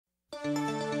In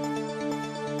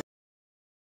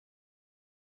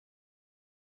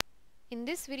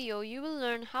this video, you will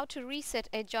learn how to reset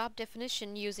a job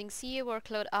definition using CA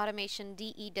Workload Automation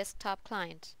DE desktop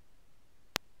client.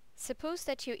 Suppose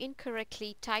that you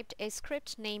incorrectly typed a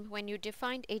script name when you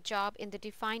defined a job in the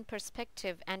defined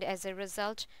perspective, and as a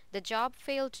result, the job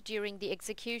failed during the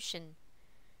execution.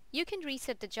 You can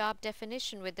reset the job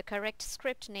definition with the correct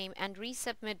script name and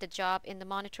resubmit the job in the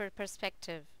monitor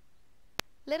perspective.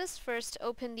 Let us first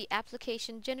open the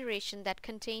application generation that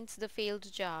contains the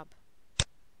failed job.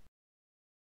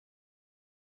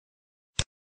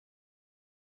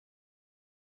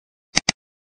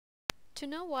 To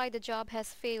know why the job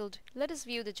has failed, let us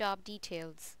view the job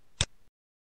details.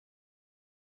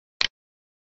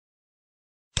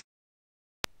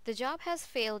 The job has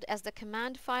failed as the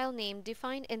command file name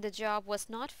defined in the job was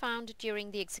not found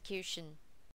during the execution.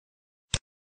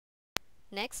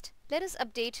 Next, let us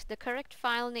update the correct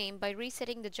file name by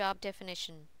resetting the job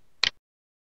definition.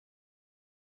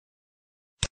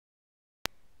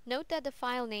 Note that the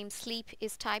file name sleep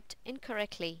is typed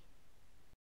incorrectly.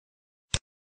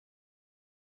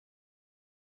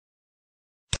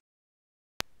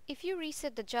 If you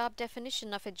reset the job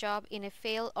definition of a job in a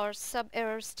fail or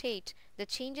sub-error state, the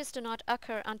changes do not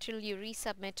occur until you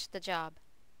resubmit the job.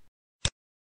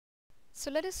 So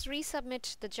let us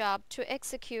resubmit the job to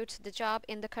execute the job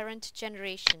in the current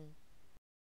generation.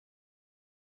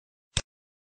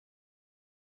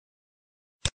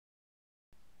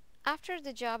 After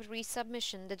the job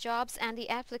resubmission, the jobs and the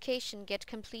application get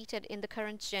completed in the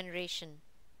current generation.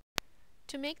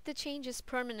 To make the changes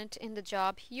permanent in the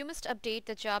job, you must update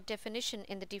the job definition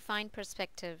in the defined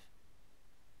perspective.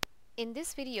 In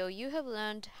this video, you have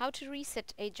learned how to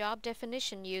reset a job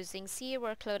definition using CA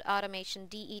Workload Automation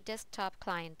DE desktop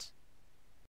client.